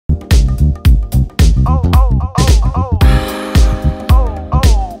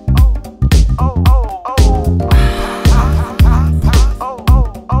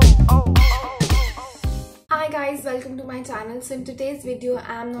everyone. So in today's video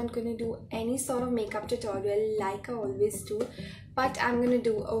I'm not going to do any sort of makeup tutorial like I always do, but I'm going to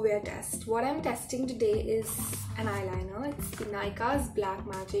do a wear test. What I'm testing today is an eyeliner. It's the Nykaa's Black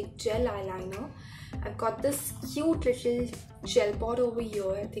Magic Gel Eyeliner. I've got this cute little gel pot over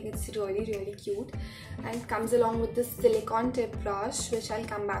here. I think it's really cute, and it comes along with this silicone tip brush, which I'll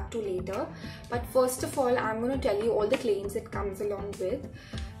come back to later. But first of all, I'm going to tell you all the claims it comes along with.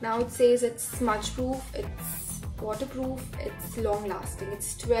 Now it says it's smudge proof, it's waterproof, it's long lasting,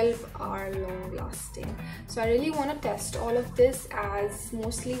 it's 12-hour long lasting. So I really want to test all of this, as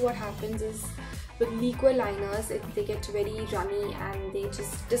mostly what happens is with liquid liners, they get very runny and they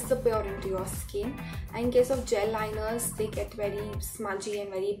just disappear into your skin. And in case of gel liners, they get very smudgy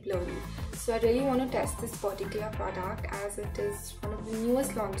and very blurry. So I really want to test this particular product, as it is one of the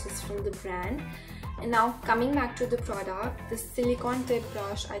newest launches from the brand. And now coming back to the product, the silicone tip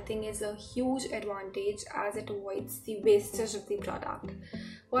brush I think is a huge advantage, as it avoids the wastage of the product.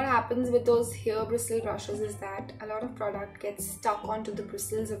 What happens with those hair bristle brushes is that a lot of product gets stuck onto the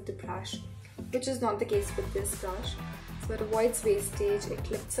bristles of the brush, which is not the case with this brush. So it avoids wastage, it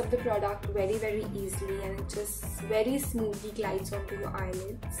lifts up the product very easily, and it just very smoothly glides onto your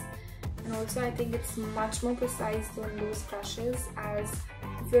eyelids. And also I think it's much more precise than those brushes, as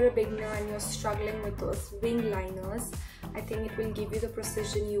if you're a beginner and you're struggling with those wing liners, I think it will give you the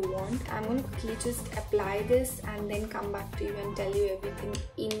precision you want. I'm going to quickly just apply this and then come back to you and tell you everything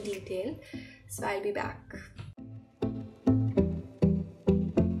in detail. So I'll be back.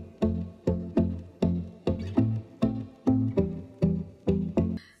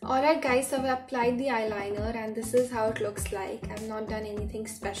 Alright guys, so I've applied the eyeliner and this is how it looks like. I've not done anything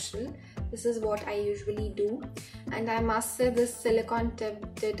special. This is what I usually do, and I must say this silicone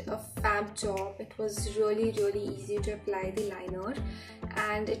tip did a fab job. It was really easy to apply the liner,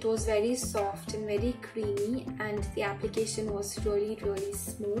 and it was very soft and very creamy, and the application was really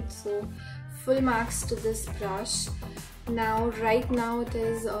smooth. So full marks to this brush. Now right now it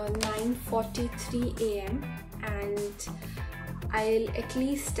is 9:43 AM and I'll at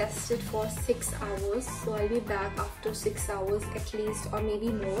least test it for 6 hours. So I'll be back after 6 hours at least, or maybe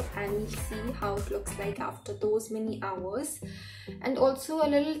more, and we'll see how it looks like after those many hours. And also a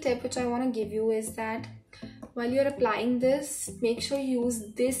little tip which I want to give you is that while you're applying this, make sure you use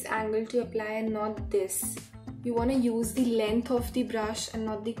this angle to apply and not this. You want to use the length of the brush and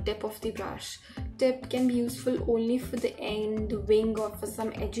not the tip of the brush. Tip can be useful only for the end, wing, or for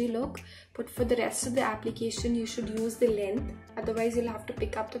some edgy look, but for the rest of the application you should use the length, otherwise you'll have to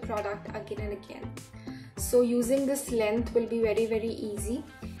pick up the product again and again. So using this length will be very easy,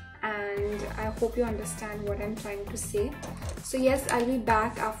 and I hope you understand what I'm trying to say. So yes, I'll be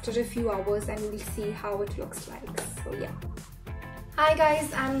back after a few hours and we'll see how it looks like. So yeah. Hi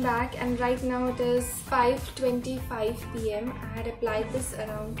guys, I'm back, and right now it is 5:25 PM. I had applied this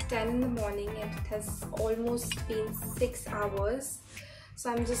around 10 in the morning and it has almost been 6 hours. So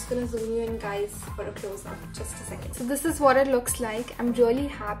I'm just gonna zoom you in guys for a close-up, just a second. So this is what it looks like. I'm really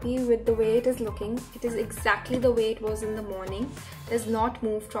happy with the way it is looking. It is exactly the way it was in the morning. It has not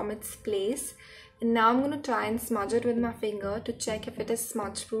moved from its place. And now I'm gonna try and smudge it with my finger to check if it is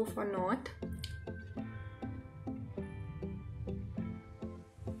smudge proof or not.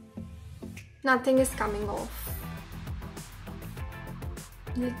 Nothing is coming off.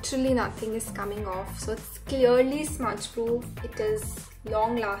 Literally nothing is coming off. So it's clearly smudge proof. It is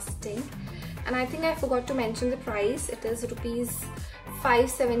long lasting, and I think I forgot to mention the price. It is rupees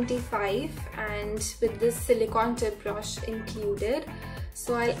 575, and with this silicone tip brush included.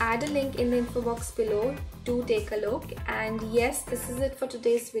 So I'll add a link in the info box below to take a look. And yes, this is it for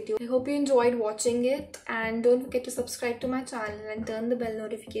today's video. I hope you enjoyed watching it, and don't forget to subscribe to my channel and turn the bell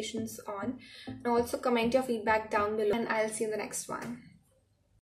notifications on, and also comment your feedback down below, and I'll see you in the next one.